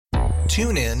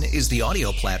TuneIn is the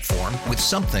audio platform with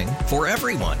something for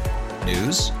everyone.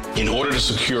 News. In order to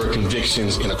secure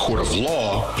convictions in a court of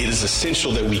law, it is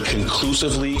essential that we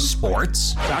conclusively.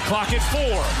 Sports. Shot clock at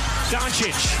 4.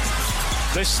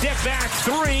 Doncic. The step back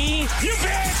 3. You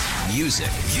bet. Music.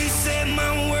 You set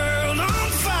my world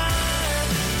on fire.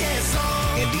 Yes,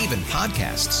 and even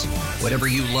podcasts. Whatever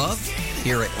you love,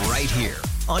 hear it right here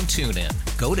on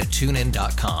TuneIn. Go to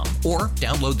TuneIn.com or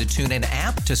download the TuneIn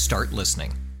app to start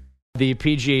listening. The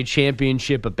PGA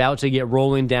Championship about to get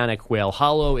rolling down at Quail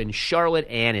Hollow in Charlotte.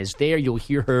 Ann is there. You'll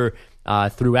hear her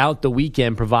throughout the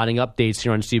weekend providing updates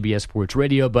here on CBS Sports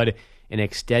Radio, but an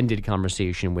extended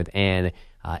conversation with Ann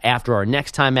after our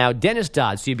next time out. Dennis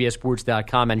Dodd,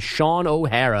 CBSSports.com, and Sean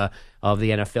O'Hara of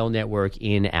the NFL Network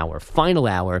in our final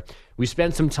hour. We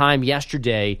spent some time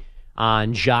yesterday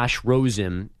on Josh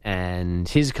Rosen and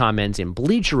his comments in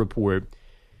Bleacher Report.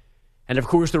 And, of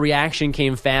course, the reaction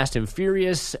came fast and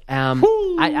furious.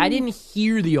 I didn't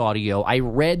hear the audio. I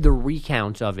read the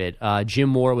recount of it. Jim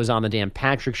Moore was on the Dan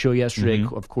Patrick Show yesterday.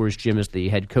 Mm-hmm. Of course, Jim is the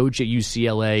head coach at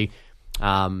UCLA.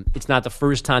 It's not the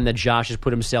first time that Josh has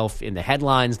put himself in the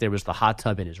headlines. There was the hot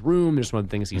tub in his room. There's one of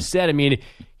the things he said. I mean,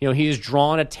 he has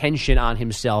drawn attention on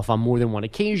himself on more than one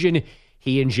occasion.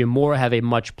 He and Jim Moore have a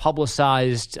much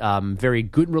publicized, very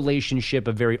good relationship,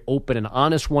 a very open and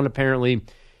honest one, apparently.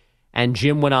 And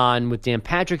Jim went on with Dan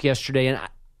Patrick yesterday, and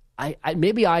I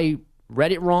maybe I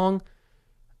read it wrong,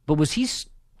 but was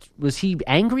he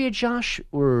angry at Josh,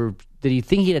 or did he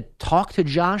think he had to talk to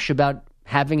Josh about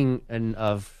having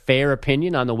a fair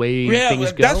opinion on the way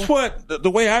things go? That's what the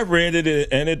way I read it,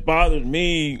 and it bothered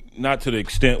me, not to the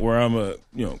extent where I'm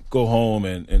go home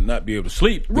and not be able to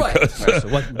sleep. Right. Because, so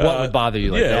what would bother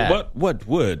you like that? Yeah, what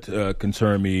would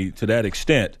concern me to that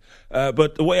extent?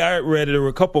 But the way I read it, there were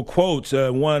a couple quotes.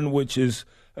 One which is,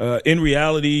 in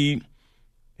reality,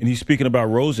 and he's speaking about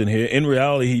Rosen here, in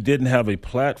reality, he didn't have a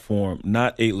platform,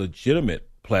 not a legitimate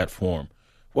platform.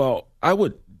 Well, I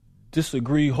would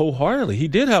disagree wholeheartedly. He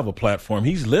did have a platform.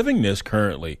 He's living this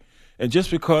currently. And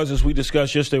just because, as we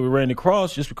discussed yesterday with Randy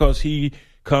Cross, just because he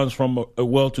comes from a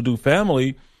well-to-do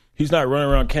family, he's not running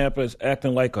around campus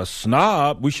acting like a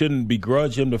snob. We shouldn't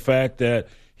begrudge him the fact that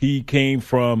he came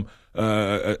from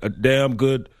a damn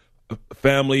good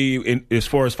family as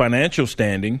far as financial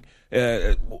standing.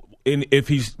 If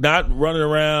he's not running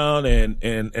around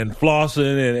and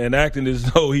flossing and acting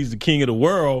as though he's the king of the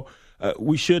world,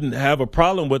 we shouldn't have a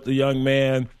problem with the young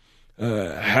man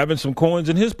having some coins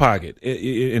in his pocket.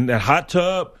 In that hot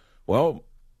tub, well,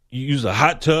 you use a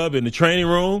hot tub in the training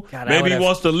room. God, maybe he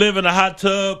wants to live in a hot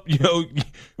tub,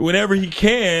 whenever he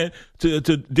can to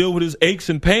deal with his aches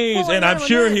and pains. Well, and I'm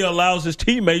sure he allows his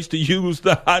teammates to use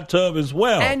the hot tub as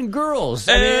well. And girls.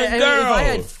 If I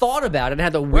had thought about it and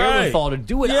had the wherewithal to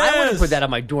do it, I would have put that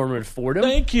on my dorm room at Fordham.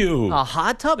 Thank you. A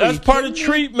hot tub? That's part of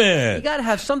treatment. You got to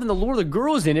have something to lure the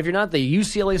girls in if you're not the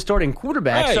UCLA starting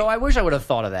quarterback. Right. So I wish I would have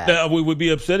thought of that. We would be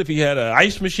upset if he had an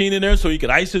ice machine in there so he could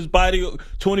ice his body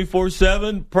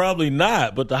 24/7. Probably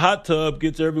not. But the hot tub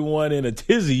gets everyone in a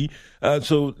tizzy.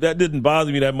 So that didn't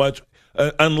bother me that much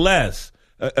unless,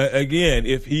 again,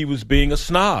 if he was being a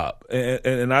snob.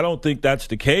 And I don't think that's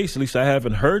the case. At least I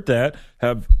haven't heard that.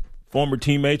 Have former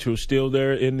teammates who are still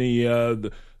there in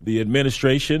the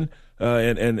administration,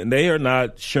 and they are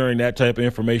not sharing that type of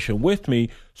information with me.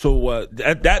 So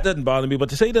that doesn't bother me. But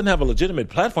to say he doesn't have a legitimate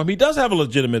platform, he does have a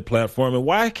legitimate platform. And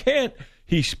why can't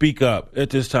he speak up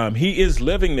at this time? He is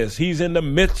living this. He's in the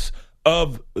midst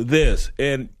of this.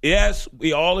 And, yes,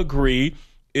 we all agree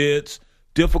it's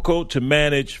difficult to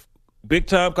manage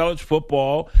big-time college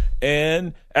football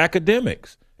and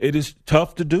academics. It is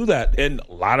tough to do that. And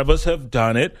a lot of us have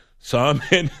done it, some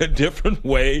in a different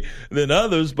way than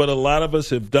others, but a lot of us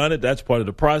have done it. That's part of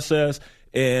the process.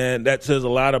 And that says a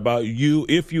lot about you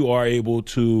if you are able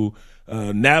to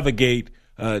navigate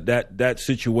that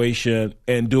situation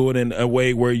and do it in a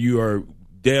way where you are a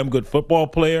damn good football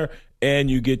player and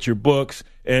you get your books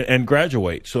and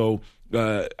graduate. So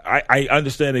I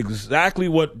understand exactly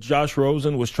what Josh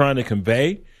Rosen was trying to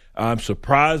convey. I'm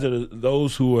surprised at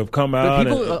those who have come out.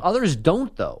 But others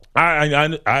don't, though.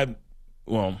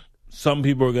 Some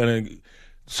people are going to.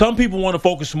 Some people want to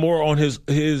focus more on his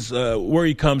where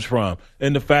he comes from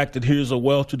and the fact that here's a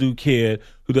well-to-do kid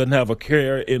who doesn't have a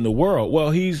care in the world.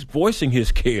 Well, he's voicing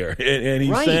his care, and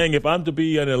he's saying if I'm to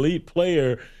be an elite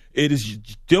player, it is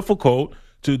difficult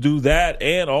to do that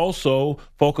and also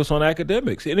focus on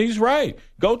academics. And he's right.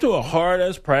 Go to a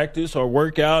hard-ass practice or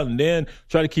workout and then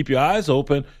try to keep your eyes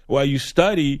open while you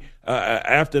study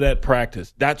after that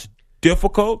practice. That's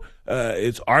difficult.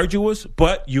 It's arduous,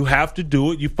 but you have to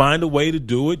do it. You find a way to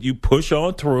do it. You push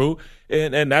on through,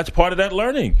 and that's part of that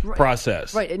learning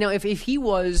process. Right. Now, if he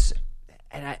was,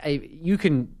 and you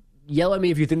can yell at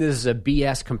me if you think this is a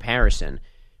BS comparison,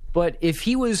 but if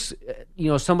he was,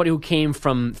 somebody who came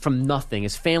from nothing,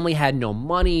 his family had no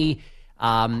money,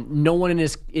 no one in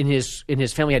his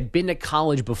family had been to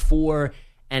college before,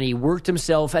 and he worked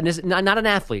himself, and is not an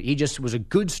athlete. He just was a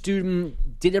good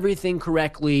student, did everything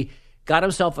correctly, got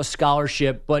himself a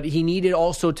scholarship, but he needed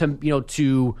also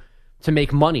to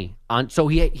make money. So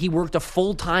he worked a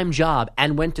full-time job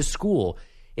and went to school.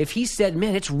 If he said,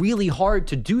 man, it's really hard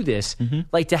to do this,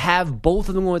 like to have both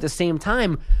of them going at the same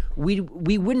time, we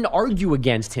wouldn't argue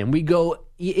against him. We go,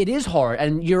 it is hard,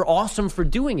 and you're awesome for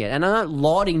doing it. And I'm not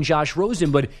lauding Josh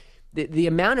Rosen, but the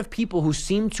amount of people who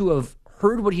seem to have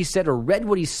heard what he said or read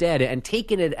what he said and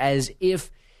taken it as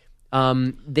if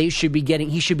he should be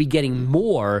getting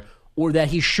more, or that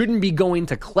he shouldn't be going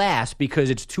to class because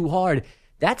it's too hard.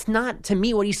 That's not, to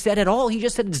me, what he said at all. He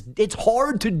just said it's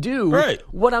hard to do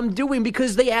what I'm doing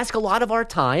because they ask a lot of our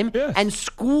time, and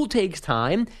school takes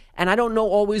time, and I don't know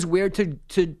always where to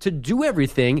do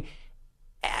everything.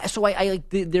 So I like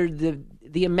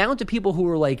the amount of people who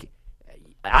are like,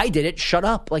 I did it, shut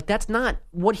up. Like, that's not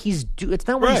what he's doing. It's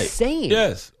not what he's saying.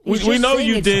 Yes. We know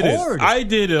you did it. I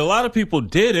did it. A lot of people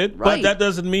did it, but that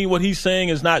doesn't mean what he's saying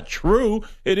is not true.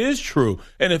 It is true.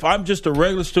 And if I'm just a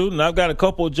regular student, I've got a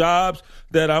couple of jobs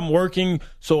that I'm working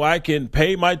so I can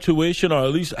pay my tuition or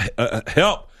at least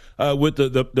help with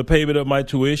the payment of my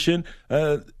tuition.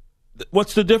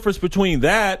 What's the difference between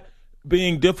that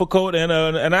being difficult and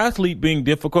an athlete being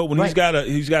difficult when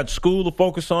he's got school to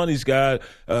focus on, he's got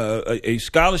a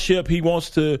scholarship he wants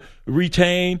to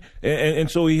retain, and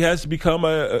so he has to become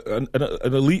an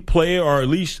elite player, or at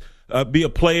least be a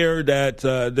player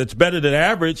that's better than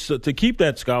average to keep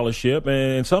that scholarship.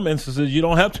 And in some instances, you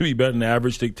don't have to be better than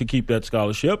average to keep that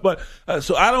scholarship. But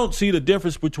so I don't see the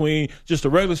difference between just a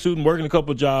regular student working a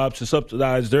couple of jobs to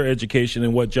subsidize their education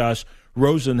and what Josh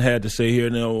Rosen had to say here.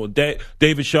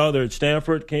 David Shaw there at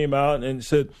Stanford came out and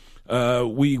said,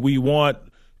 we want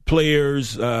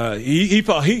players. He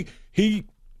felt he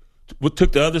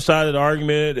took the other side of the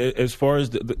argument as far as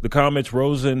the comments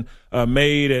Rosen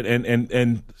made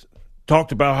and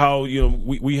talked about how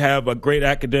we have a great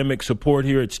academic support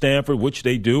here at Stanford, which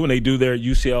they do, and they do there at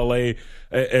UCLA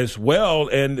as well.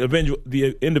 And eventually,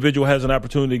 the individual has an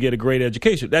opportunity to get a great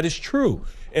education. That is true.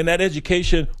 And that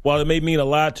education, while it may mean a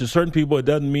lot to certain people, it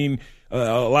doesn't mean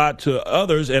a lot to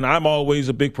others. And I'm always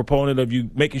a big proponent of you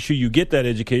making sure you get that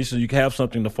education so you can have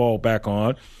something to fall back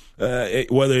on.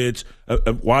 Whether it's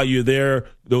while you're there,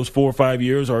 those 4 or 5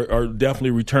 years, or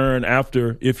definitely return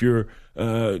after if you're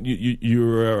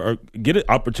you get an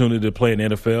opportunity to play in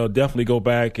the NFL. Definitely go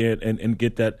back and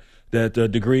get that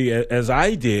degree as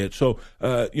I did. So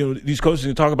these coaches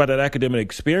can talk about that academic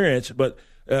experience, but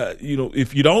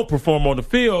if you don't perform on the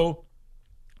field,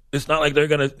 it's not like they're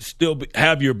going to still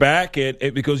have your back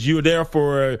because you're there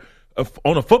for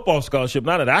on a football scholarship,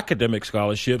 not an academic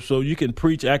scholarship. So you can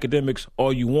preach academics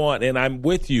all you want, and I'm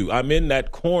with you. I'm in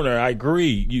that corner. I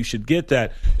agree. You should get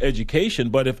that education.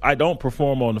 But if I don't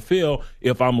perform on the field,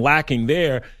 if I'm lacking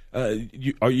there,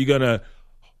 are you going to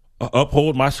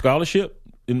uphold my scholarship?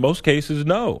 In most cases,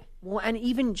 no. Well, and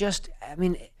even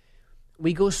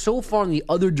we go so far in the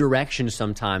other direction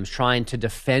sometimes trying to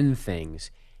defend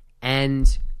things.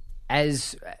 And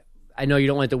as I know you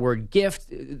don't like the word gift,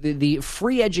 the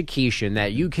free education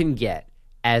that you can get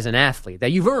as an athlete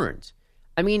that you've earned,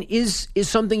 is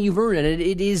something you've earned. And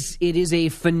it is a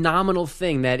phenomenal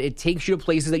thing that it takes you to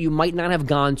places that you might not have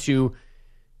gone to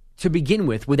begin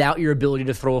with without your ability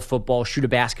to throw a football, shoot a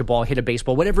basketball, hit a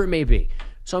baseball, whatever it may be.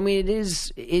 So, it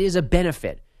is a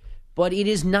benefit. But it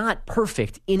is not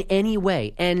perfect in any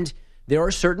way. And there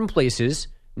are certain places,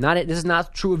 this is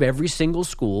not true of every single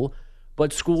school,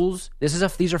 but schools,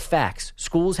 these are facts.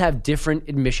 Schools have different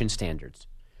admission standards.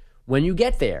 When you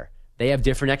get there, they have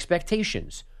different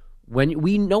expectations. When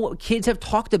we know kids have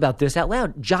talked about this out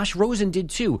loud, Josh Rosen did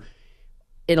too.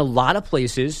 In a lot of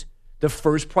places, the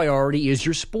first priority is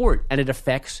your sport, and it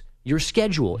affects your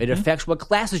schedule. It affects what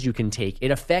classes you can take.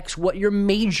 It affects what your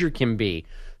major can be.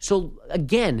 So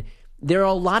again, there are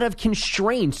a lot of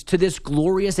constraints to this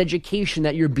glorious education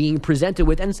that you're being presented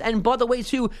with. And by the way,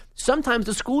 too, sometimes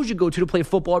the schools you go to play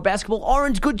football or basketball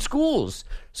aren't good schools.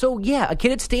 So, yeah, a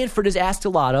kid at Stanford is asked a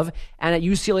lot of, and at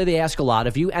UCLA they ask a lot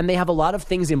of you, and they have a lot of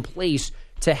things in place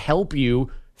to help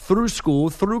you through school,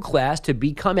 through class, to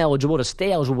become eligible, to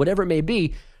stay eligible, whatever it may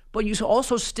be. But you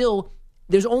also still,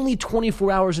 there's only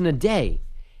 24 hours in a day.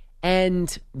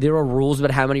 And there are rules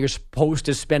about how many you're supposed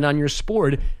to spend on your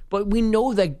sport. But we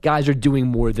know that guys are doing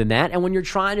more than that. And when you're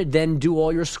trying to then do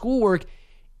all your schoolwork,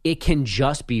 it can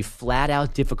just be flat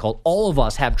out difficult. All of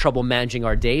us have trouble managing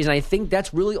our days. And I think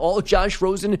that's really all Josh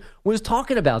Rosen was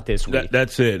talking about this week.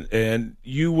 That's it. And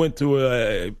you went through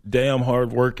a damn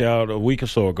hard workout a week or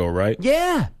so ago, right?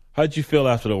 Yeah. How'd you feel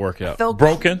after the workout? I felt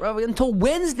broken? Until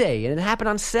Wednesday, and it happened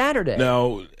on Saturday.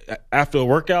 Now, after a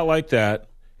workout like that,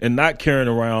 and not carrying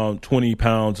around 20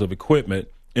 pounds of equipment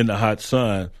in the hot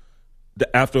sun,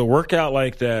 after a workout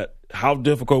like that, how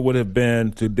difficult would it have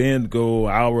been to then go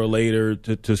an hour later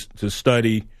to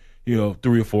study, 3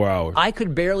 or 4 hours? I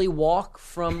could barely walk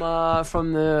from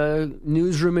the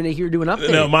newsroom into here to an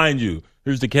update. Now, mind you,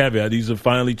 here's the caveat. These are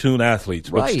finely tuned athletes,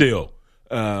 but right. Still,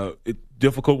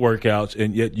 difficult workouts,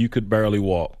 and yet you could barely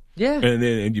walk. Yeah.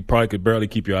 And you probably could barely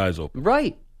keep your eyes open.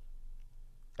 Right.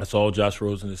 That's all Josh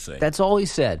Rosen is saying. That's all he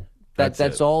said.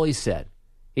 That's all he said.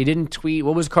 He didn't tweet.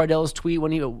 What was Cardell's tweet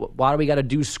when why do we got to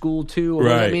do school too? Or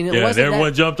right. I mean, and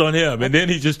everyone jumped on him. And then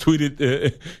he just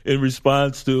tweeted in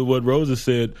response to what Rosen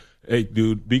said, hey,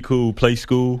 dude, be cool, play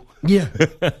school. Yeah.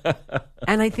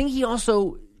 And I think he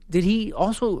also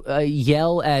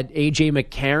yell at A.J.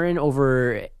 McCarron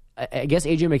over – I guess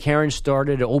A.J.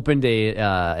 McCarron opened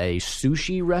a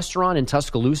sushi restaurant in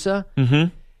Tuscaloosa.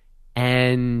 Mm-hmm.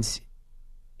 And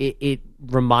it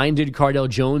reminded Cardell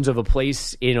Jones of a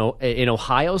place in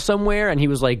Ohio somewhere, and he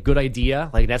was like, "Good idea."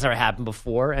 Like that's never happened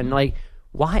before, and like,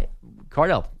 why,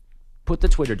 Cardell, put the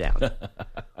Twitter down,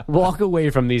 walk away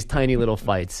from these tiny little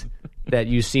fights that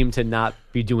you seem to not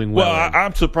be doing well. Well,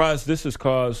 I'm surprised this has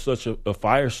caused such a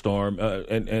firestorm,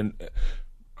 and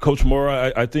Coach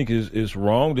Mora, I think is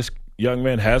wrong. This young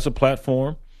man has a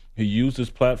platform. He used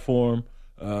his platform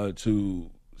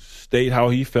to state how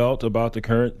he felt about the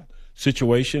current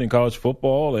situation in college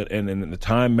football and the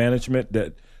time management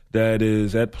that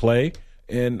is at play.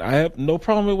 And I have no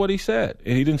problem with what he said.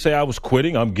 And he didn't say I was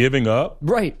quitting, I'm giving up.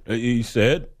 Right. He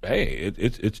said, hey,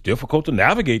 it's difficult to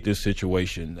navigate this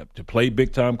situation, to play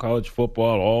big-time college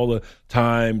football, all the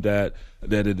time that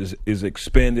it is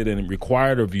expended and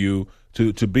required of you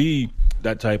to be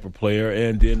that type of player,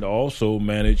 and then also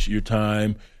manage your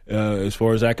time as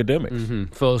far as academics.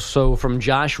 Mm-hmm. So from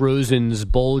Josh Rosen's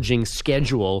bulging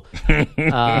schedule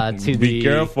to be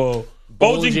careful.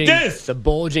 Bulging disc! The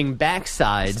bulging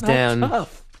backsides down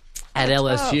tough. At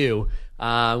LSU.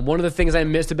 One of the things I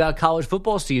missed about college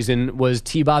football season was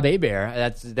T-Bob Hebert.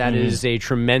 That is a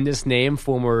tremendous name,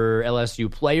 former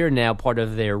LSU player, now part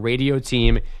of their radio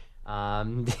team.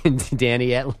 Danny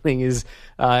Etling is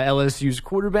LSU's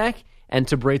quarterback. And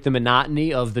to break the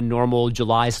monotony of the normal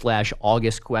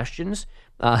July/August questions,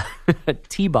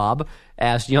 T-Bob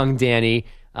asked young Danny,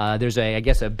 there's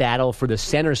a battle for the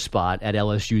center spot at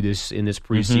LSU in this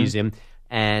preseason.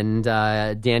 Mm-hmm.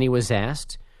 And Danny was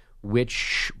asked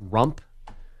which rump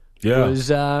was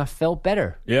felt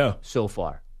better so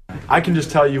far. I can just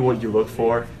tell you what you look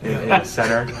for in a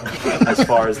center as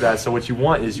far as that. So what you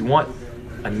want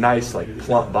a nice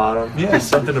plump bottom, just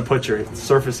something to put your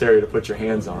surface area to put your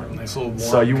hands on. Nice little warm.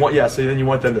 So then you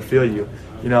want them to feel you.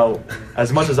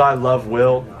 As much as I love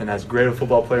Will and as great a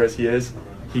football player as he is,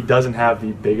 he doesn't have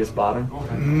the biggest bottom,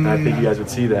 and I think you guys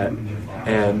would see that.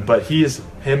 But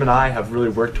him and I have really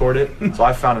worked toward it. So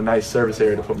I found a nice surface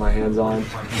area to put my hands on,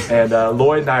 and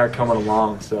Lloyd and I are coming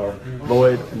along. So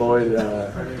Lloyd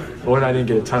and I didn't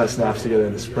get a ton of snaps together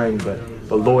in the spring, but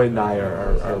Lloyd and I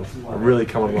are really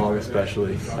coming along,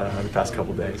 especially in the past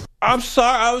couple days. I'm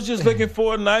sorry, I was just looking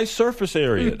for a nice surface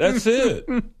area. That's it.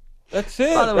 That's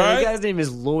it. By the way, right? the guy's name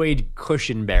is Lloyd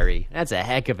Cushenberry. That's a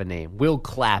heck of a name. Will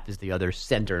Clapp is the other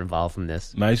center involved from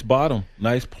this. Nice bottom.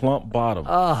 Nice plump bottom.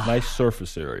 Nice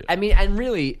surface area. I mean, and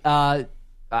really,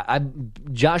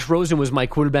 Josh Rosen was my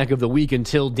quarterback of the week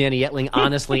until Danny Etling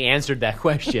honestly answered that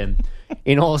question.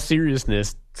 In all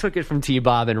seriousness, took it from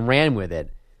T-Bob and ran with it.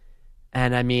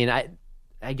 And I mean,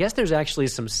 I guess there's actually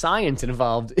some science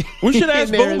involved. We should ask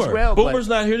there Boomer. As well, Boomer's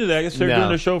not here today. I guess they're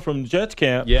doing a show from Jets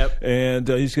camp. Yep. And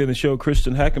he's going to show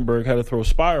Christian Hackenberg how to throw a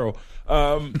spiral.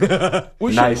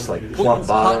 Nice, plump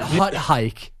bottom. Hut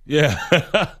hike. Yeah.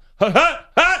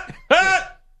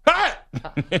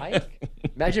 Hike?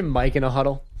 Imagine Mike in a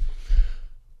huddle.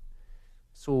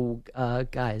 So,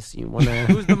 guys, you want to...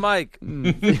 Who's the mic?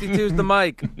 52's the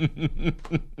mic.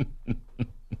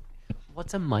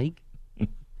 What's a mic?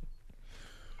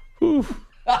 All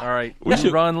right, we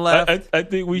should run left. I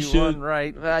think we should run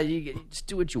right. You just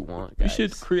do what you want, guys. We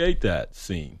should create that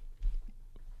scene.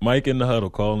 Mike in the huddle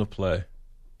calling the play.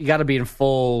 You got to be in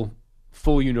full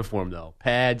uniform though.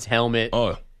 Pads, helmet.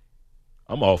 Oh,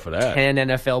 I'm all for that. 10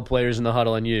 NFL players in the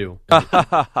huddle, and you.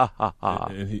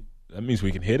 that means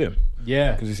we can hit him.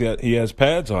 Yeah, because he has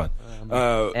pads on.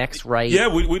 X right. Yeah,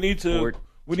 we need to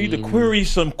query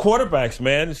some quarterbacks,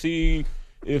 man, to see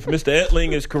if Mr.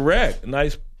 Etling is correct.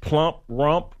 Nice plump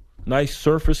rump, nice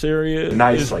surface area,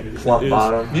 nice plump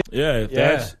bottom. Yeah,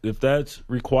 if that's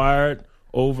required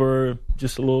over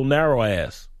just a little narrow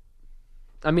ass.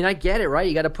 I mean, I get it, right?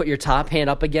 You got to put your top hand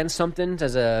up against something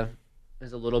as a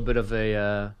little bit of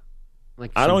a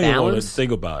I don't even want to balance.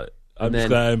 think about it. I'm just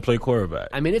glad I didn't play quarterback.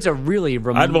 I mean, it's a really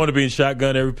I'd want to be in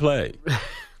shotgun every play.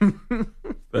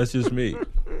 That's just me.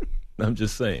 I'm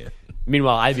just saying.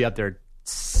 Meanwhile, I'd be up there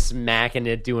smacking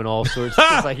it, doing all sorts.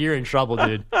 It's like, you're in trouble,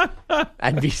 dude.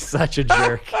 I'd be such a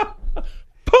jerk.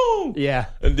 Boom! Yeah.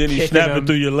 And then you snap it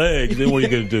through your legs. Then what are you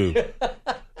going to do?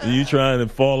 You trying to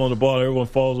fall on the ball, everyone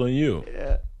falls on you.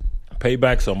 Yeah.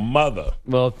 Payback's a mother.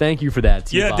 Well, thank you for that,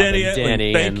 T-Bob Danny,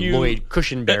 and thank you. Lloyd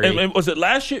Cushenberry. And was it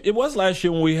last year? It was last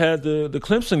year when we had the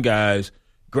Clemson guys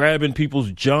grabbing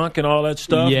people's junk and all that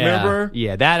stuff. Yeah. Remember?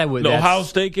 Yeah, that I would. The Ohio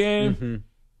State game? Mm-hmm.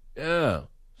 Yeah.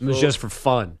 It was just for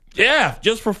fun. Yeah,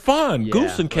 just for fun. Yeah,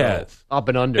 Goose and cats. Up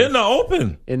and under. In the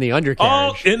open. In the undercarriage.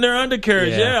 All in their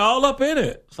undercarriage, all up in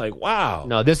it. It's like, wow.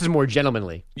 No, this is more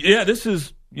gentlemanly. Yeah, this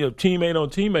is teammate on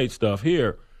teammate stuff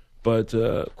here. But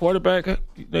quarterback,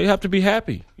 they have to be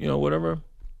happy. Whatever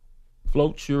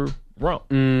floats your rump.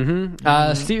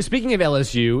 Mm-hmm. Steve, speaking of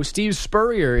LSU, Steve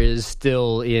Spurrier is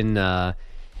still in at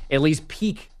least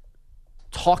peak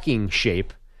talking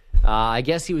shape. I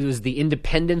guess he was the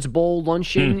Independence Bowl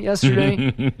luncheon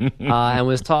yesterday, and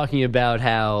was talking about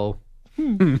how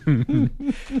you,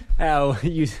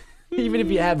 even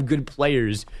if you have good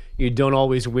players, you don't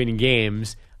always win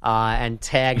games. And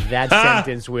tagged that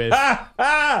sentence with,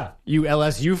 you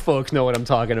LSU folks know what I'm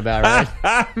talking about, right?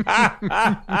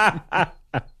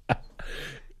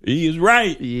 He is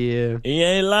right. Yeah. He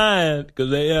ain't lying, because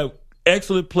they have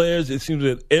excellent players, it seems,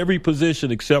 at every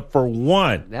position except for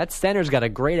one. That center's got a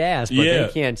great ass, but they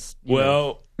can't.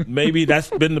 Maybe that's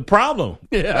been the problem.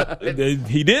 Yeah.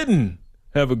 He didn't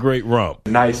have a great rump.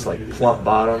 Nice, plump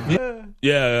bottom.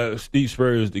 Yeah, Steve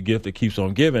Spurrier is the gift that keeps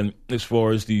on giving as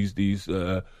far as these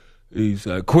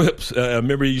quips. I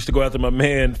remember he used to go after my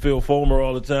man Phil Fulmer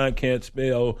all the time. Can't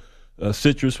spell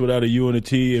citrus without a U and a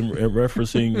T, and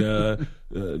referencing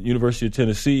University of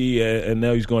Tennessee. And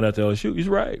now he's going after LSU. He's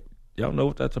right. Y'all know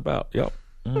what that's about. Yep.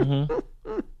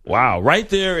 Mm-hmm. Wow, right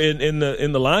there in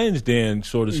the Lions' den,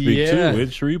 so to speak, too,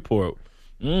 in Shreveport.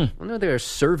 I know they're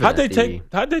serving. How'd they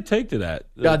take to that?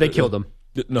 They killed him.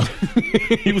 No,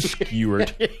 he was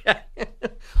skewered.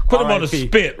 Put him on a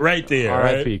spit right there.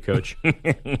 R.I.P., right? Coach.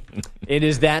 It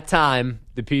is that time.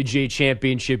 The PGA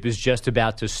Championship is just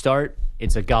about to start.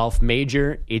 It's a golf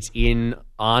major. It's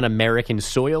on American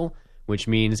soil, which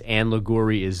means Ann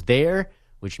Liguori is there,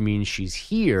 which means she's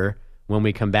here when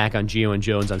we come back on Gio and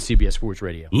Jones on CBS Sports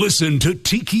Radio. Listen to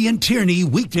Tiki and Tierney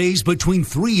weekdays between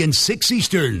 3 and 6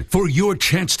 Eastern for your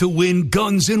chance to win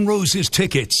Guns N' Roses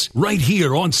tickets right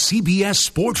here on CBS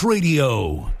Sports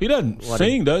Radio. He doesn't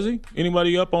sing, does he?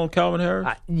 Anybody up on Calvin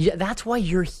Harris? Yeah, that's why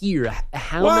you're here.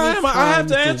 How why many times I have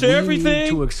to answer everything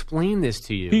to explain this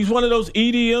to you? He's one of those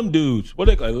EDM dudes. What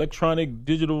they call electronic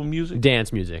digital music?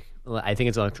 Dance music. I think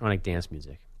it's electronic dance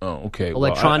music. Oh, okay.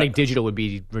 Electronic digital would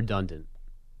be redundant.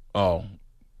 Oh,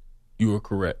 you were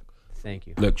correct. Thank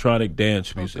you. Electronic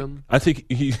dance music. I think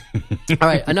he. All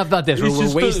right, enough about this.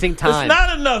 We're wasting time. It's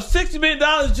not enough. $60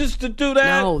 million just to do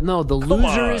that. No. The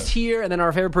loser is here, and then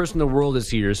our favorite person in the world is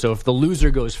here. So if the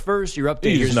loser goes first, you're up to.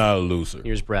 He's not a loser.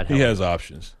 Here's Brad. He has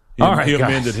options. All right, he guys.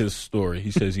 amended his story.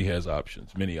 He says he has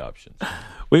options, many options.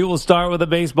 We will start with a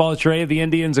baseball trade. The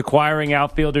Indians acquiring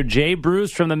outfielder Jay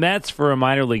Bruce from the Mets for a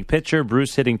minor league pitcher.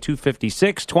 Bruce hitting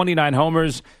 .256, 29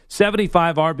 homers,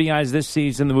 75 RBIs this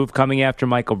season. The move coming after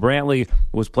Michael Brantley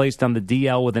was placed on the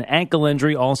DL with an ankle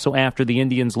injury. Also after the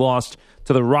Indians lost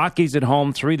to the Rockies at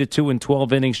home 3-2 in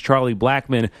 12 innings. Charlie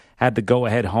Blackmon had the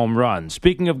go-ahead home run.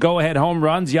 Speaking of go-ahead home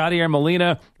runs, Yadier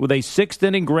Molina with a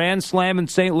 6th-inning grand slam in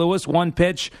St. Louis, one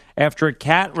pitch after a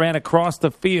cat ran across the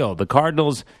field. The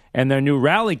Cardinals and their new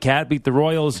rally cat beat the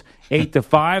Royals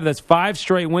 8-5. That's 5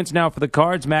 straight wins now for the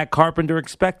Cards. Matt Carpenter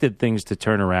expected things to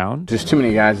turn around. There's too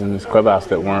many guys in this clubhouse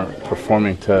that weren't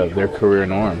performing to their career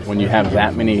norms. When you have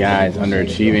that many guys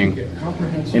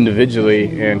underachieving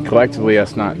individually and collectively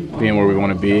us not being where we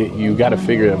want to be, you got to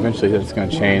figure eventually that it's going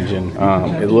to change. And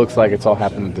it looks like it's all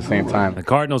happening at the same time. The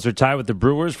Cardinals are tied with the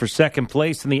Brewers for second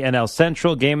place in the NL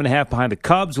Central. Game and a half behind the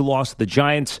Cubs, who lost to the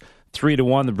Giants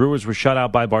 3-1. The Brewers were shut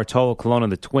out by Bartolo Colon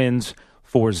and the Twins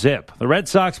 4-0. The Red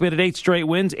Sox made it 8 straight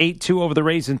wins, 8-2 over the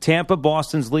Rays in Tampa.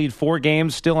 Boston's lead 4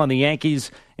 games still on the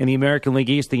Yankees in the American League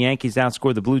East. The Yankees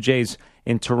outscored the Blue Jays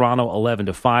in Toronto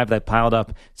 11-5. That piled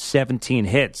up 17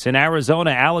 hits. In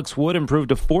Arizona, Alex Wood improved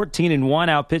to 14-1,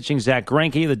 out-pitching Zach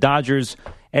Greinke. The Dodgers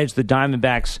edged the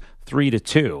Diamondbacks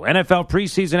 3-2. NFL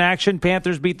preseason action.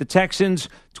 Panthers beat the Texans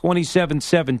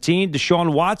 27-17.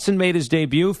 Deshaun Watson made his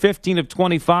debut, 15 of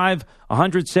 25,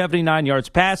 179 yards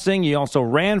passing. He also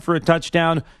ran for a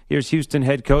touchdown. Here's Houston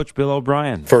head coach Bill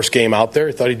O'Brien. First game out there,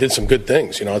 I thought he did some good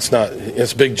things.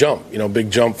 It's a big jump.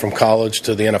 Big jump from college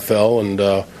to the NFL, and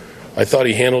I thought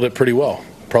he handled it pretty well.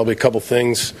 Probably a couple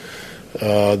things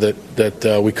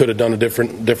that we could have done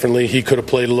differently. He could have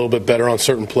played a little bit better on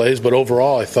certain plays, but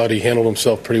overall I thought he handled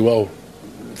himself pretty well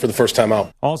for the first time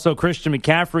out. Also, Christian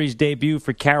McCaffrey's debut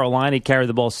for Carolina. He carried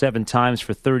the ball 7 times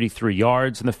for 33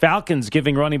 yards. And the Falcons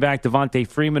giving running back Devontae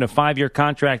Freeman a 5-year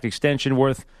contract extension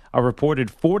worth a reported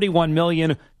 $41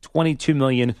 million, $22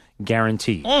 million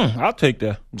guaranteed. I'll take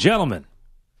that. Gentlemen.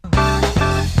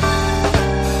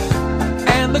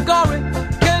 And the glory,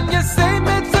 can you save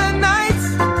me tonight?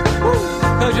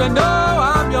 'Cause you know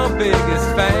I'm your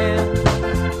biggest fan.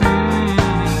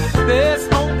 This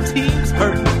home team's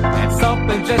hurting and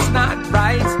something's just not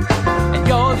right. And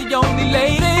you're the only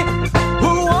lady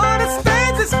who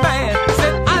understands this man.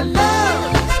 Said I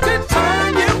love to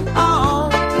turn you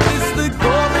on. It's the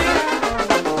glory.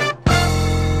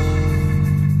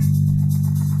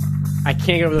 I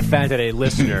can't get over the fact that a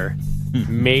listener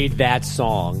made that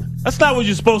song. That's not what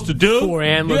you're supposed to do. For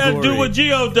Ann You got to do Liguri. what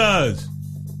Gio does.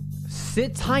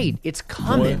 Sit tight. It's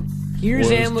coming. Boy, Here's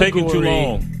boy, Ann it's taking too Liguri,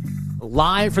 long.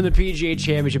 live from the PGA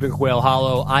Championship in Quail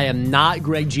Hollow. I am not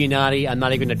Greg Giannotti. I'm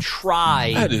not even going to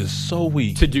try. That is so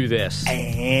weak. To do this.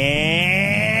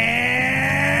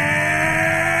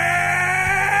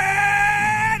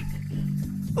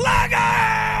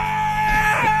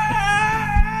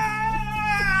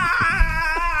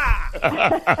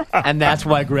 And that's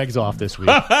why Greg's off this week.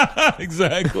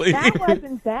 Exactly. That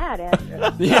wasn't bad, Andrew.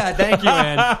 Yeah, thank you,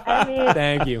 Ann. I mean,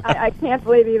 Thank you. I can't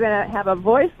believe you even have a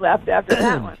voice left after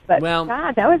that one. But, Well-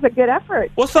 God, that was a good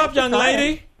effort. What's up, young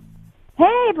lady?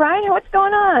 Hey, Brian, what's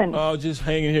going on? Oh, just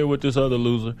hanging here with this other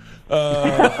loser.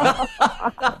 How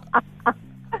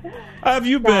have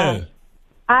you been?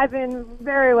 I've been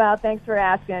very well. Thanks for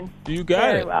asking. You got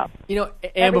very it. well. You know,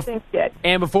 and, Everything's good.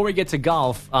 And before we get to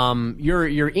golf,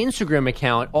 your Instagram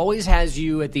account always has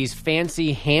you at these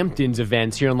fancy Hamptons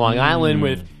events here in Long Island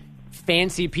with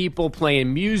fancy people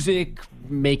playing music,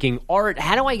 making art.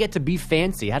 How do I get to be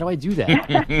fancy? How do I do that?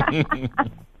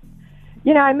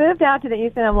 You know, I moved out to the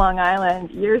east end of Long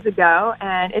Island years ago,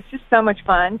 and it's just so much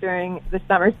fun during the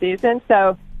summer season.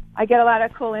 So I get a lot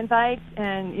of cool invites,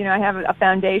 and, you know, I have a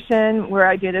foundation where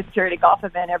I do this charity golf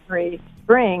event every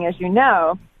spring, as you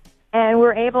know. And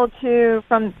we're able to,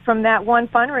 from that one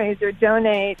fundraiser,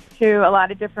 donate to a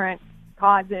lot of different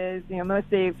causes, you know,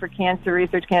 mostly for cancer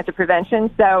research, cancer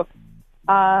prevention. So,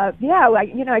 I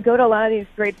go to a lot of these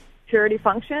great charity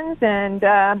functions, and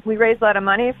we raise a lot of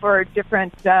money for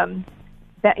different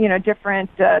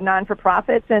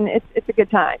non-for-profits, and it's a good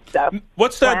time. So,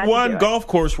 What's that one golf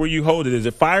course where you hold it? Is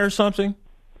it Fire something?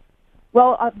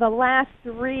 Well, the last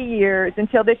 3 years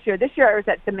until this year. This year I was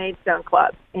at the Maidstone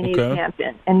Club in East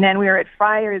Hampton, and then we were at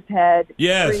Friar's Head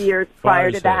 3 years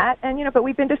prior to that. And but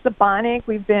we've been to Sabonic,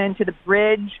 we've been to the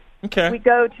Bridge. Okay. We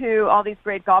go to all these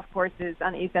great golf courses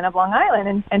on the east end of Long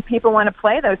Island, and people want to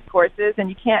play those courses, and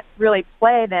you can't really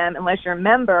play them unless you're a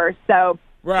member. So.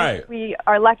 Right. We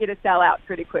are lucky to sell out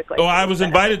pretty quickly. Oh, I was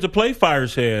invited to play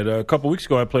Fire's Head. A couple weeks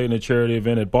ago, I played in a charity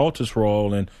event at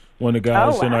Baltusrol, and one of the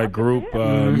guys in our group,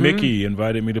 Mickey,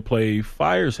 invited me to play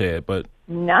Fire's Head. But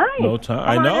nice. No time. Come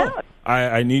I on know. out.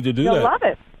 I need to do You'll that. love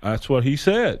it. That's what he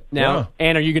said. Now,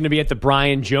 Ann, are you going to be at the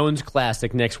Brian Jones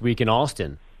Classic next week in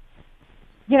Austin?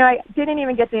 You know, I didn't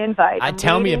even get the invite.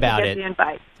 Tell me about to get it. The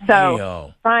invite.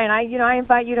 So, Brian, I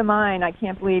invite you to mine. I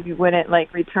can't believe you wouldn't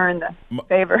return the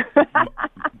favor.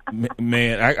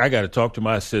 Man, I got to talk to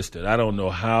my assistant. I don't know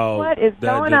how. What is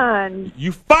going on?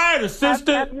 You fired,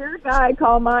 assistant. Have your guy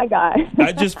call my guy.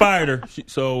 I just fired her,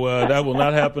 so that will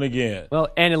not happen again. Well,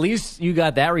 and at least you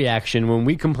got that reaction when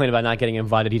we complained about not getting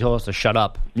invited. He told us to shut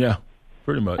up. Yeah,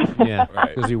 pretty much. Yeah,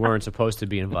 because we weren't supposed to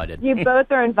be invited. You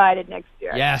both are invited next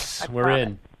year. Yes, we're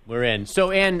in. We're in.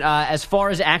 So, Ann, as far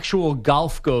as actual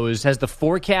golf goes, has the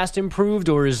forecast improved,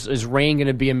 or is rain going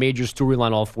to be a major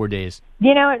storyline all 4 days?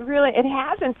 You know, it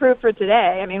has improved for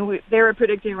today. I mean, they were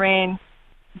predicting rain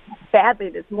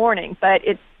badly this morning, but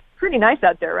it's pretty nice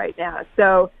out there right now.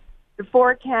 So the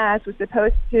forecast was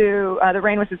supposed to, the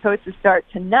rain was supposed to start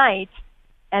tonight,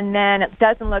 and then it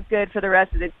doesn't look good for the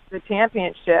rest of the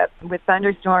championship with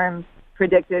thunderstorms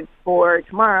predicted for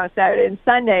tomorrow, Saturday, and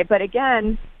Sunday. But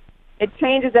again, it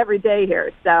changes every day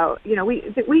here. So,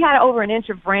 we had over an inch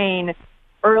of rain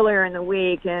earlier in the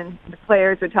week, and the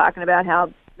players were talking about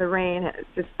how the rain has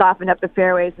just softened up the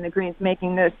fairways and the greens,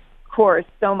 making this course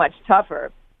so much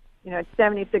tougher. It's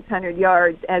 7,600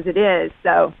 yards as it is,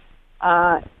 so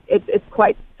it's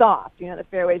quite soft. The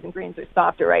fairways and greens are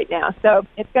softer right now, so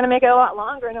it's going to make it a lot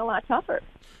longer and a lot tougher.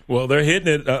 Well, they're hitting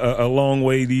it a long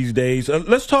way these days.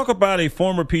 Let's talk about a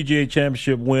former PGA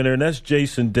Championship winner, and that's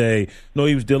Jason Day. I know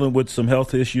he was dealing with some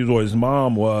health issues, or his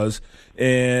mom was,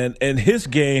 and his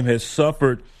game has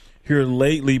suffered here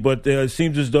lately, but it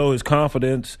seems as though his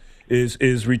confidence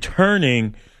is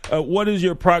returning. What is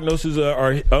your prognosis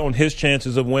on his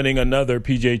chances of winning another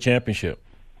PGA Championship?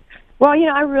 Well,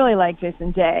 I really like Jason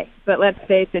Day, but let's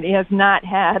face it, he has not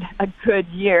had a good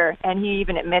year, and he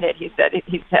even admitted, he said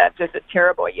he's had just a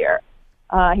terrible year.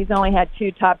 He's only had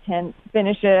 2 top 10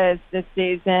 finishes this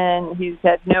season. He's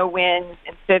had no wins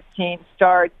in 15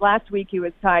 starts. Last week he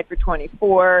was tied for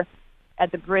 24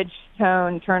 at the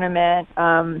Bridgestone tournament.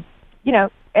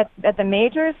 At the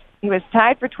majors, he was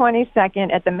tied for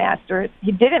 22nd at the Masters.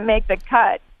 He didn't make the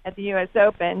cut at the U.S.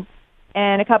 Open.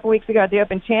 And a couple weeks ago at the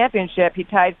Open Championship, he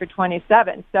tied for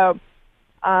 27. So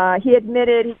he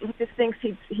admitted he just thinks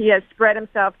he has spread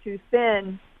himself too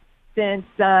thin since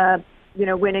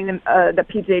winning the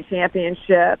PGA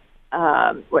Championship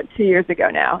 2 years ago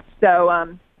now. So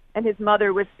and his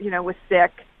mother was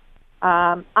sick.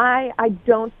 I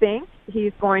don't think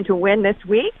he's going to win this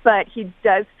week, but he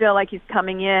does feel like he's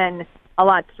coming in a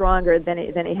lot stronger than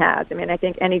he has. I mean, I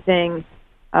think anything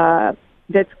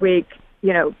this week,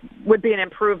 would be an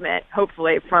improvement,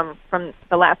 hopefully, from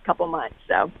the last couple months.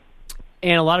 So,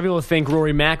 and a lot of people think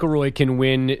Rory McIlroy can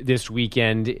win this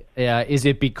weekend. Is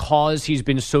it because he's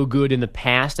been so good in the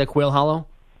past at Quail Hollow?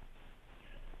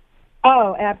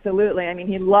 Oh, absolutely. I mean,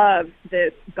 he loves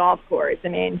this golf course. I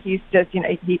mean, he's just,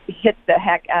 he hits the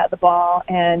heck out of the ball,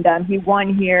 and he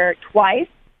won here twice.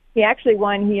 He actually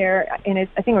won here in I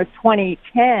think it was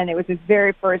 2010. It was his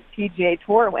very first PGA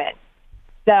Tour win.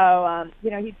 So,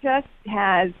 he just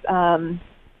has,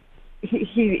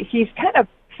 he's kind of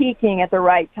peaking at the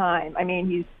right time. I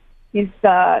mean, he's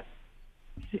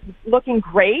looking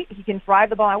great. He can drive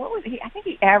the ball. What was he? I think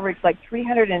he averaged like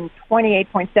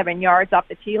 328.7 yards off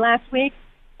the tee last week.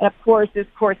 And of course, this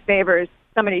course favors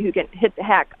somebody who can hit the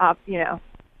heck off,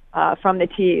 from the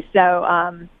tee. So,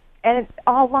 and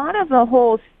a lot of the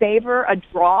holes favor a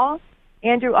draw,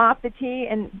 Andrew, off the tee,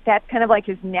 and that's kind of like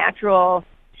his natural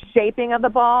shaping of the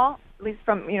ball, at least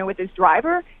from, with his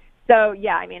driver. So,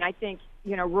 yeah, I mean, I think,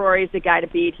 Rory's the guy to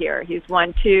beat here. He's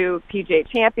won 2 PGA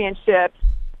Championships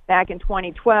back in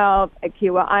 2012 at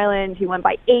Kiawah Island. He won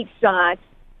by 8 shots.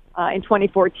 In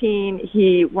 2014,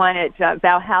 he won at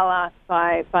Valhalla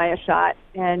by a shot.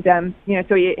 And,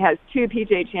 so he has 2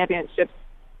 PGA Championships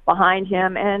behind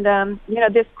him. And,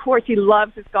 this course, he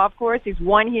loves this golf course. He's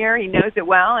won here. He knows it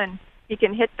well, and he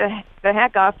can hit the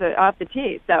heck off the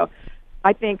tee. So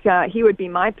I think he would be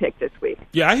my pick this week.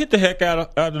 Yeah, I hit the heck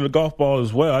out of the golf ball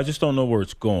as well. I just don't know where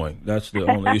it's going. That's the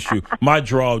only issue. My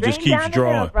draw just keeps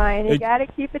drawing. Middle, Brian. You got to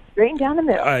keep it straight down the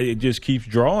middle. It just keeps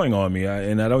drawing on me,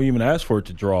 and I don't even ask for it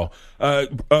to draw.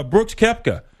 Brooks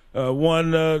Koepka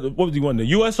won. What was he won? The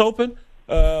U.S. Open.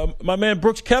 My man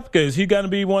Brooks Koepka, is he going to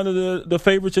be one of the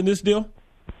favorites in this deal?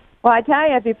 Well, I tell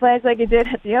you, if he plays like he did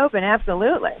at the Open,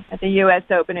 absolutely. At the U.S.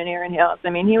 Open in Erin Hills.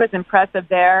 I mean, he was impressive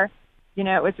there.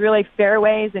 It was really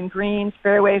fairways and greens.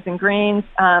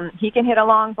 He can hit a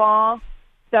long ball.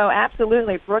 So,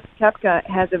 absolutely, Brooks Koepka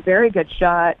has a very good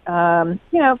shot.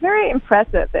 Very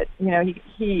impressive that,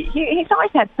 he's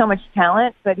always had so much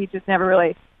talent, but he just never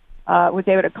really was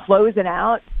able to close it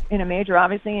out in a major,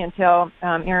 obviously, until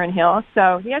Erin Hills.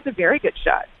 So, he has a very good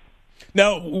shot.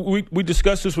 Now, we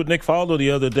discussed this with Nick Faldo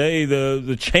the other day,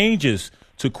 the changes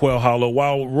to Quail Hollow.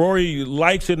 While Rory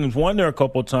likes it and has won there a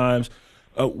couple of times,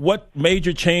 what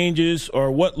major changes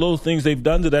or what little things they've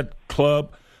done to that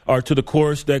club or to the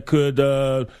course that could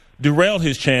derail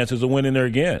his chances of winning there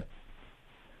again?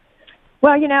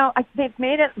 Well, they've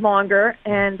made it longer,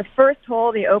 and the first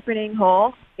hole, the opening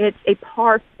hole, it's a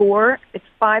par 4. It's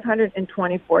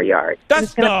 524 yards.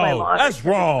 That's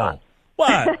wrong.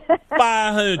 What?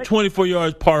 524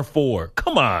 yards, par 4.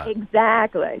 Come on.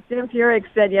 Exactly. Jim Furyk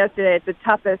said yesterday it's the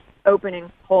toughest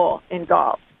opening hole in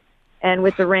golf. And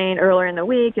with the rain earlier in the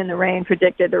week and the rain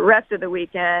predicted the rest of the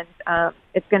weekend,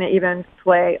 it's going to even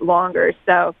play longer.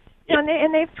 So,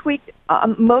 and they've tweaked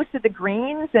most of the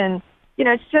greens. And,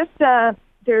 it's just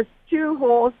there's two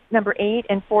holes, number 8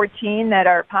 and 14, that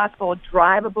are possible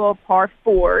drivable par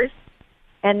 4s.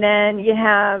 And then you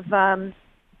have the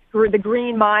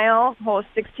Green Mile, holes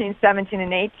 16, 17,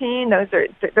 and 18. Those are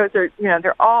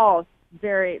they're all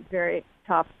very, very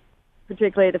tough,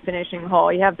 particularly the finishing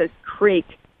hole. You have this creek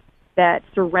that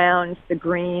surrounds the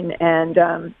green, and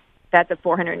that's a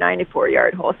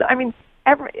 494-yard hole. So, I mean,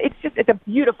 it's a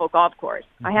beautiful golf course.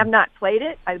 I have not played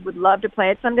it. I would love to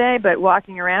play it someday, but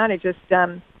walking around, it just,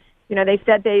 they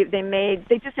said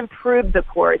they just improved the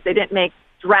course. They didn't make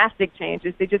drastic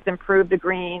changes. They just improved the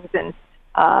greens and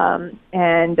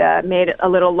made it a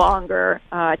little longer.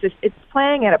 It's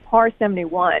playing at a par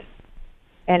 71,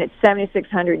 and it's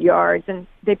 7,600 yards. And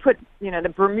they put,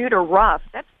 the Bermuda rough.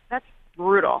 That's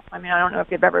brutal. I mean, I don't know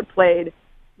if you've ever played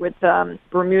with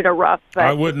Bermuda rough. But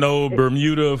I would know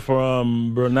Bermuda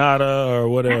from Granada or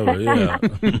whatever. Yeah.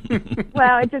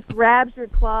 Well, it just grabs your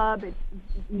club. It's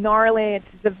gnarly.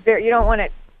 You don't want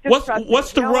it.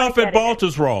 What's the rough at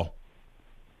Baltusrol?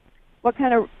 What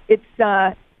kind of? It's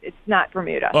not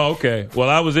Bermuda. Oh, okay. Well,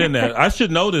 I was in that. I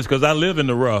should know this because I live in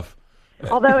the rough.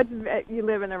 Although you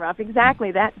live in the rough,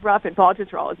 exactly. That rough at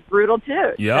Baltusrol is brutal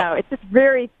too. Yeah. So it's just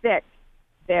very thick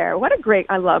there.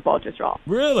 I love Baltusrol.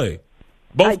 Really?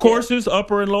 Both courses,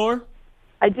 upper and lower?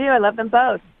 I do. I love them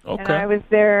both. Okay. And I was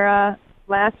there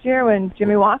last year when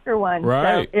Jimmy Walker won.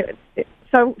 Right.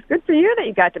 So it's good for you that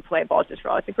you got to play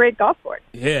Baltusrol. It's a great golf course.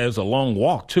 Yeah, it was a long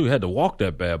walk too. Had to walk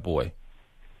that bad boy.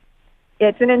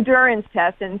 It's an endurance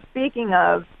test, and speaking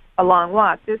of a long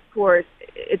walk, this course,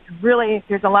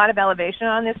 there's a lot of elevation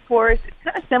on this course. It's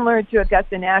kind of similar to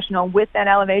Augusta National. With that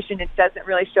elevation, it doesn't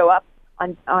really show up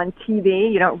on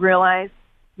TV. You don't realize,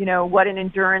 what an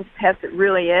endurance test it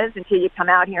really is until you come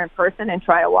out here in person and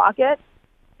try to walk it.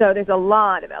 So there's a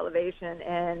lot of elevation,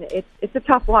 and it's a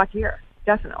tough walk here,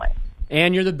 definitely.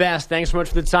 And you're the best. Thanks so much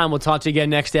for the time. We'll talk to you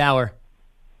again next hour.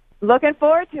 Looking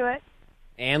forward to it.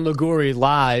 Ann Liguori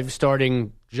live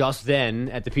starting just then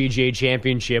at the PGA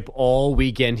Championship all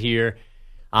weekend here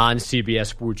on CBS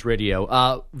Sports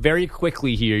Radio. Very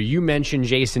quickly here, you mentioned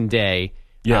Jason Day.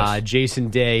 Yes. Jason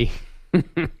Day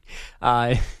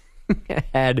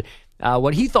had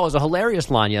what he thought was a hilarious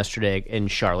line yesterday in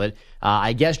Charlotte.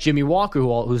 I guess Jimmy Walker,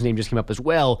 whose name just came up as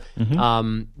well,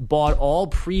 bought all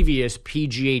previous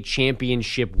PGA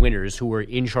Championship winners who were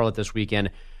in Charlotte this weekend,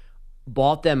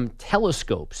 bought them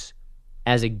telescopes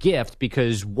as a gift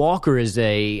because Walker is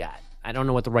I don't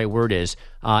know what the right word is,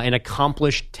 an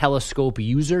accomplished telescope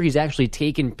user. He's actually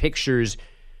taken pictures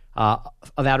of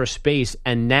outer space,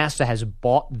 and NASA has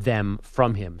bought them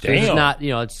from him. So it's not,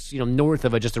 it's north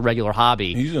of just a regular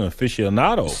hobby. He's an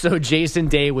aficionado. So Jason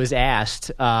Day was asked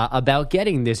about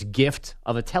getting this gift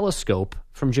of a telescope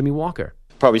from Jimmy Walker.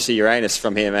 Probably see Uranus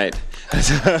from here, mate.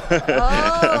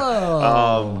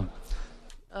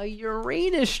 A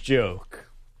Uranus joke.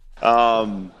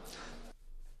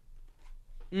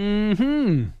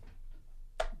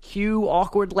 Cue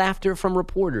awkward laughter from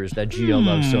reporters that Gio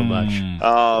loves so much.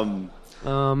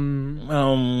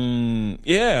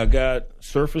 Yeah, I got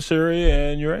surface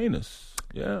area and Uranus.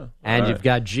 Yeah. And you've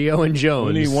got Gio and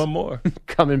Jones. We need one more.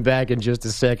 Coming back in just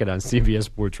a second on CBS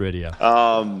Sports Radio.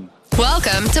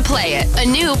 Welcome to Play It, a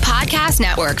new podcast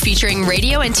network featuring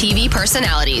radio and TV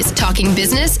personalities talking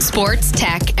business, sports,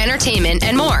 tech, entertainment,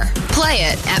 and more. Play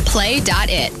it at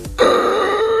play.it.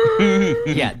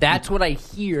 Yeah, that's what I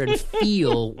hear and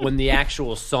feel when the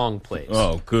actual song plays.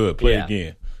 Oh, good. Play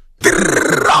again.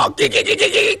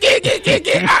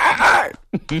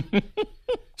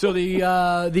 So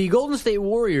the Golden State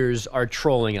Warriors are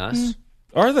trolling us.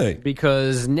 Are they?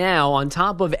 Because now, on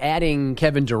top of adding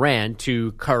Kevin Durant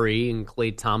to Curry and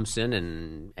Klay Thompson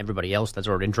and everybody else that's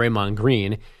already in Draymond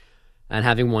Green, and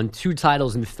having won 2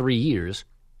 titles in 3 years,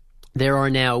 there are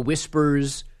now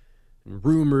whispers, and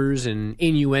rumors, and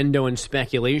innuendo and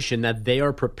speculation that they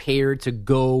are prepared to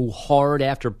go hard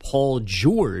after Paul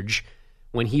George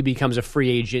when he becomes a free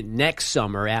agent next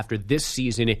summer after this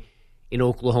season in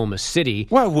Oklahoma City.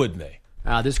 Why wouldn't they?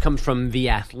 This comes from The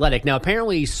Athletic. Now,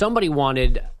 apparently somebody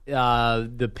wanted,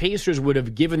 the Pacers would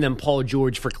have given them Paul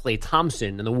George for Klay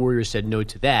Thompson, and the Warriors said no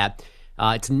to that.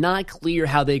 It's not clear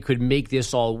how they could make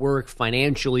this all work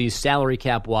financially, salary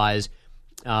cap-wise,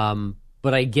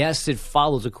 but I guess it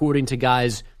follows, according to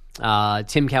guys,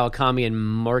 Tim Kawakami and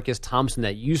Marcus Thompson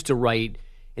that used to write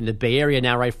in the Bay Area,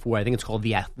 now write for, I think it's called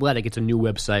The Athletic. It's a new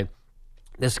website.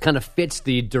 This kind of fits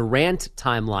the Durant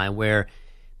timeline where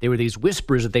there were these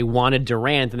whispers that they wanted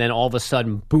Durant, and then all of a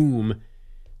sudden, boom,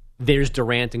 there's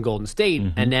Durant in Golden State,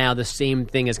 and now the same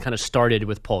thing has kind of started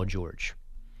with Paul George.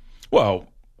 Well,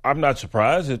 I'm not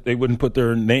surprised that they wouldn't put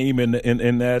their name in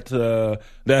that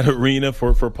arena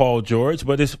for Paul George,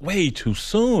 but it's way too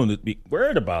soon to be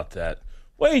worried about that.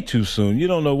 Way too soon. You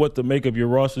don't know what the makeup of your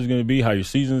roster is going to be, how your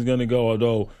season is going to go,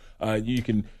 although you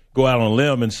can go out on a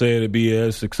limb and say it'll be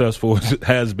as successful as it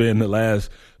has been the last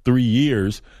 3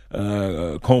 years,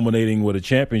 culminating with a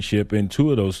championship in 2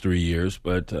 of those 3 years.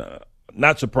 But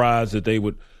not surprised that they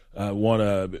would want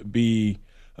to be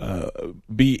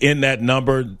in that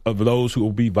number of those who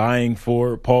will be vying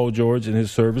for Paul George and his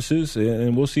services,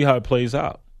 and we'll see how it plays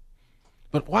out.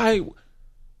 But why?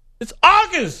 It's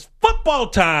August, football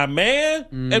time, man,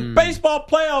 and baseball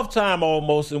playoff time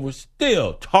almost, and we're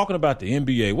still talking about the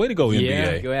NBA. Way to go, NBA.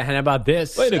 Yeah, go ahead. How about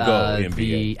this? Way to go, NBA.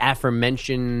 The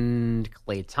aforementioned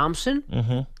Klay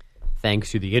Thompson,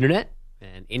 thanks to the internet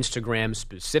and Instagram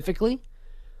specifically,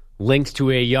 linked to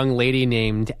a young lady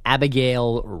named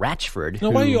Abigail Ratchford.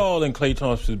 Now, why are you all in Klay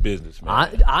Thompson's business,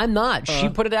 man? I'm not. She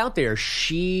put it out there.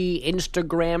 She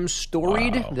Instagram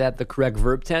storied, that the correct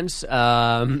verb tense,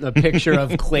 a picture of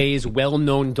Klay's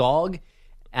well-known dog.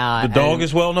 The dog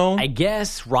is well-known? I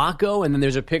guess, Rocco. And then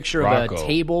there's a picture of a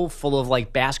table full of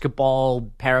like basketball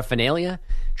paraphernalia,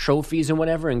 trophies and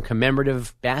whatever, and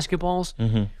commemorative basketballs.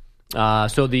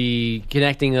 So the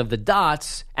connecting of the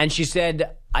dots, and she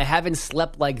said, I haven't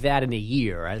slept like that in a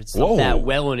year. I haven't slept that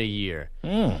well in a year.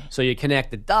 So you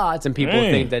connect the dots, and people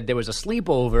think that there was a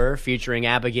sleepover featuring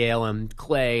Abigail and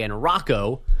Klay and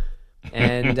Rocco.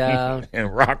 And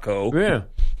and Rocco. Yeah.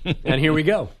 And here we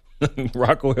go.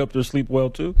 Rocco helped her sleep well,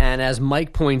 too. And as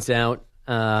Mike points out,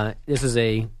 this is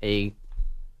a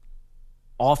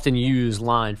often used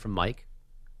line from Mike.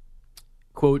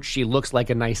 Quote, she looks like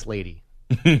a nice lady.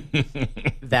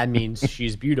 That means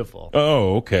she's beautiful.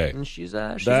 Oh, okay. And she's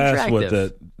That's attractive.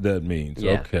 what that means.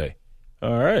 Yeah. Okay.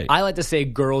 All right. I like to say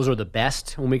girls are the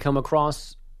best when we come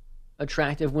across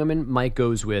attractive women. Mike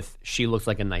goes with she looks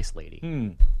like a nice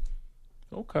lady.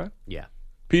 Okay. Yeah.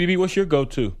 PDB, what's your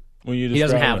go-to when you? He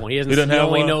doesn't have one. He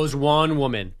only knows one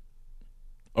woman.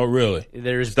 Oh, really?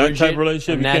 There's that Bridget, type of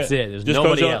relationship, and that's it. There's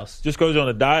nobody else. Just goes on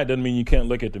a diet doesn't mean you can't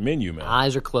look at the menu, man.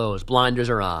 Eyes are closed. Blinders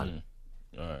are on.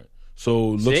 All right. So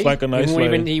looks like a nice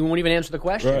lady. He won't even answer the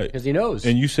question because he knows.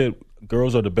 And you said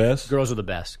girls are the best? Girls are the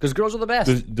best. Because girls are the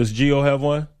best. Does Gio have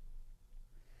one?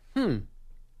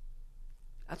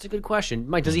 That's a good question.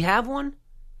 Mike, does he have one?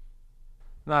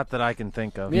 Not that I can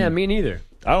think of. Yeah, me neither.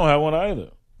 I don't have one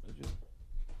either.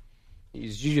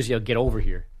 You just get over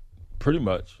here. Pretty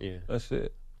much. Yeah. That's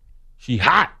it. She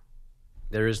hot.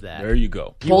 There is that. There you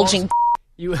go. Bulging.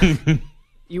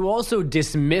 You also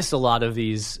dismiss a lot of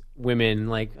these women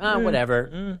like,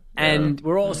 whatever. And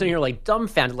we're all sitting here like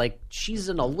dumbfounded, like she's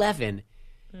an 11.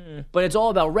 But it's all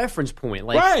about reference point.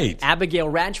 Like Abigail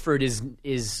Ratchford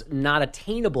is not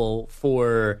attainable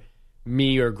for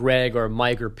me or Greg or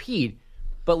Mike or Pete.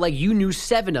 But like you knew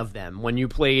 7 of them when you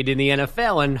played in the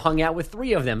NFL and hung out with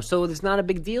 3 of them. So it's not a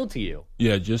big deal to you.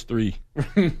 Yeah, just 3.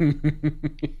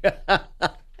 That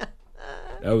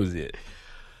was it.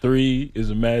 3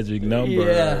 is a magic number.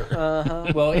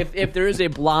 Yeah. Well, if there is a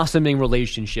blossoming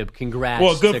relationship, congrats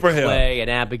well, good to for Klay him.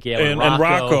 And Abigail and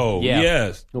Rocco. Yeah.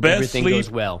 Yes. Hope best everything sleep, goes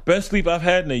well. Best sleep I've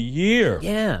had in a year.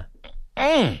 Yeah.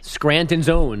 Scranton's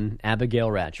own Abigail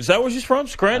Ratchford. Is that where she's from?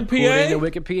 Scranton, PA?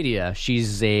 According to Wikipedia.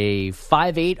 She's a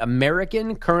 5'8"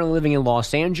 American, currently living in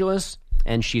Los Angeles,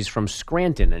 and she's from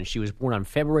Scranton, and she was born on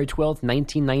February 12th,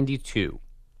 1992.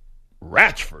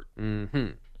 Ratchford.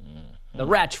 The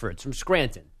Ratchfords from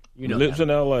Scranton. You know lives that. in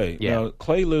L.A. Yeah. Now,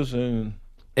 Klay lives in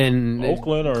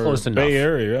Oakland or close Bay enough.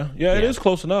 Area. Yeah, it is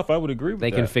close enough. I would agree with that.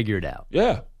 They can figure it out.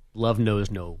 Yeah. Love knows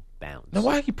no bounds. Now,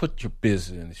 why you put your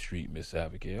business in the street, Miss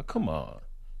Abigail? Come on.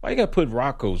 Why you got to put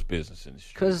Rocco's business in the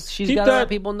street? Because she's got to let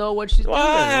people know what she's doing.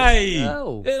 Why?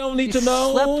 No. They don't need She to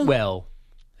know. Slept well.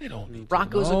 They don't need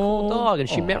Rocco's to know. a cool dog, and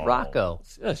she met Rocco.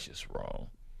 That's just wrong.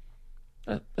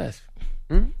 That's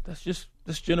just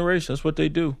this generation. That's what they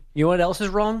do. You know what else is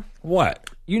wrong? What?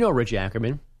 You know Rich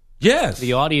Ackerman. Yes.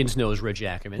 The audience knows Rich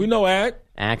Ackerman. We know Ack.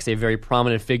 Ack's a very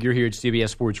prominent figure here at CBS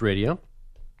Sports Radio.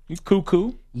 He's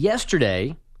cuckoo.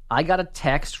 Yesterday, I got a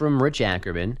text from Rich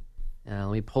Ackerman. Let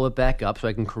me pull it back up so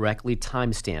I can correctly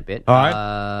timestamp it. All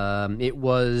right. It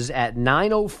was at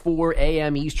 9:04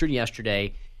 a.m. Eastern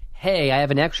yesterday. Hey, I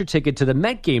have an extra ticket to the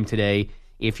Met game today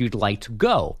if you'd like to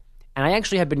go. And I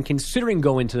actually had been considering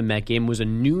going to the Met game. It was a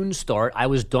noon start. I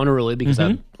was done early because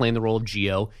I'm playing the role of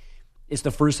Gio. It's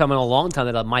the first time in a long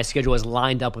time that my schedule has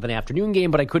lined up with an afternoon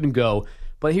game, but I couldn't go.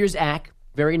 But here's Ack,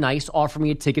 very nice, offering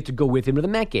me a ticket to go with him to the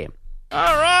Met game.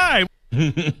 All right.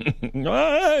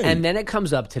 And then it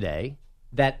comes up today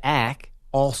that Ack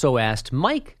also asked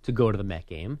Mike to go to the Met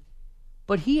game,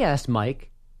 but he asked Mike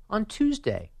on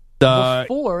Tuesday.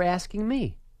 before asking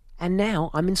me. And now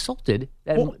I'm insulted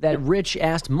that Rich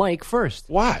asked Mike first.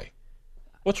 Why?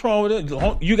 What's wrong with it?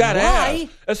 You got to ask.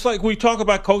 It's like we talk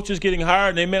about coaches getting hired,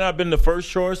 and they may not have been the first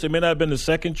choice. They may not have been the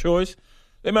second choice.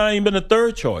 They might not even been the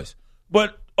third choice.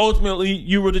 But ultimately,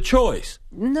 you were the choice.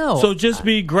 No. So just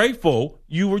be grateful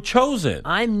you were chosen.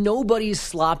 I'm nobody's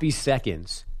sloppy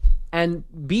seconds. And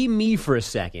be me for a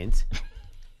second.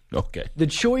 Okay. The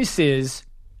choice is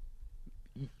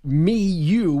me,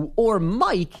 you, or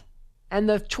Mike. And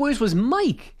the choice was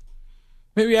Mike.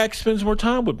 Maybe Ack spends more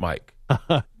time with Mike.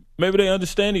 Maybe they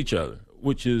understand each other,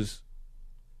 which is,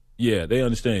 they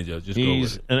understand each other. Just go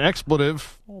with it. An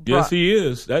expletive. Yes, he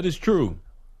is. That is true.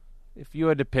 If you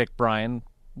had to pick, Brian,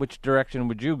 which direction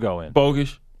would you go in?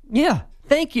 Bogus. Yeah,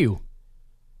 thank you.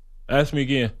 Ask me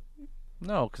again.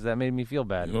 No, because that made me feel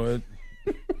bad. You know,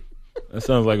 that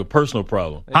sounds like a personal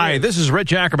problem. Hi, this is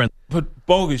Rich Ackerman. But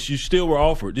Bogus, you still were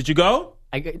offered. Did you go?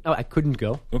 I couldn't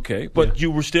go. Okay, but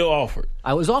you were still offered.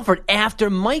 I was offered after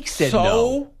Mike said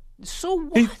no. So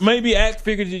what? Maybe Ack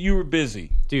figured that you were busy.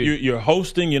 Dude. You're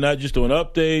hosting. You're not just doing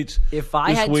updates. If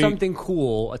I had something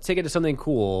cool, a ticket to something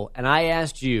cool, and I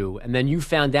asked you, and then you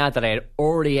found out that I had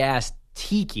already asked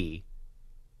Tiki,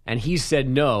 and he said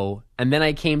no, and then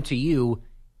I came to you,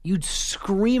 you'd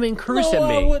scream and curse at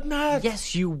me. I would not.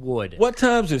 Yes, you would. What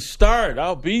time's it start?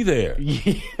 I'll be there.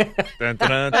 Dun,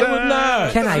 dun, dun, I would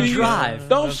not. Can I drive?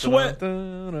 Don't sweat.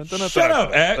 Shut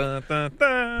up,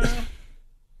 Ack.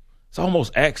 It's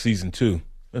almost Ack season 2. We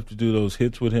have to do those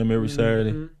hits with him every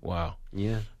Saturday. Wow.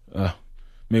 Yeah.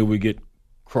 Maybe we get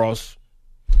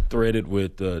cross-threaded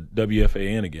with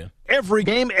WFAN again. Every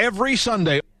game, every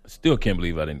Sunday. Still can't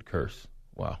believe I didn't curse.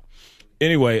 Wow.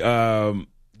 Anyway,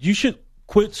 you should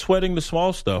quit sweating the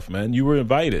small stuff, man. You were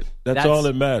invited. That's all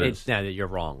that matters. Now that you're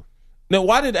wrong. Now,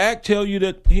 why did Ack tell you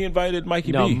that he invited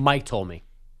Mikey B? No, Mike told me.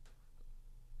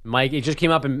 Mike, it just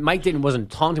came up, and Mike wasn't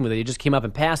taunting with it. It just came up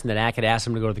in passing that Ack had asked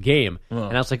him to go to the game.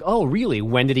 And I was like, oh, really?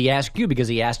 When did he ask you? Because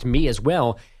he asked me as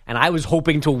well, and I was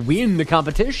hoping to win the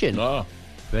competition. But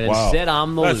instead,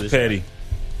 I'm the loser. That's petty.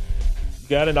 You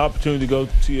got an opportunity to go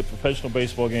see a professional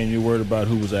baseball game. You're worried about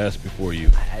who was asked before you.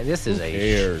 This is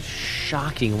a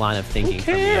shocking line of thinking. Who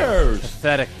cares?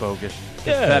 Pathetic, Bogus.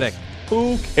 Yes. Pathetic.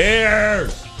 Who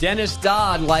cares? Dennis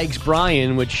Dodd likes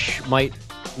Brian, which might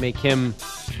make him...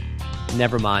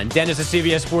 Never mind. Dennis at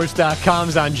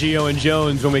CBSSports.com's on Gio and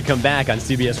Jones when we come back on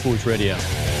CBS Sports Radio.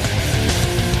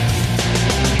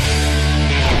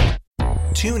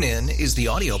 TuneIn is the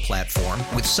audio platform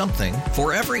with something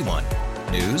for everyone.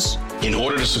 News. In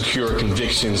order to secure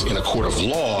convictions in a court of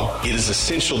law, it is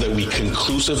essential that we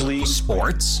conclusively.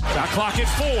 Sports. Shot clock at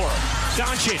 4.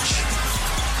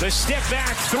 Doncic. The step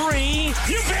back 3.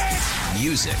 You bet.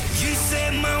 Music. You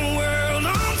set my world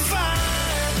on fire.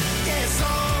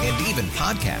 And even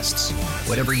podcasts.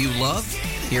 Whatever you love,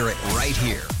 hear it right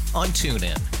here on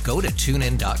TuneIn. Go to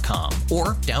TuneIn.com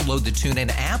or download the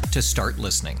TuneIn app to start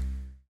listening.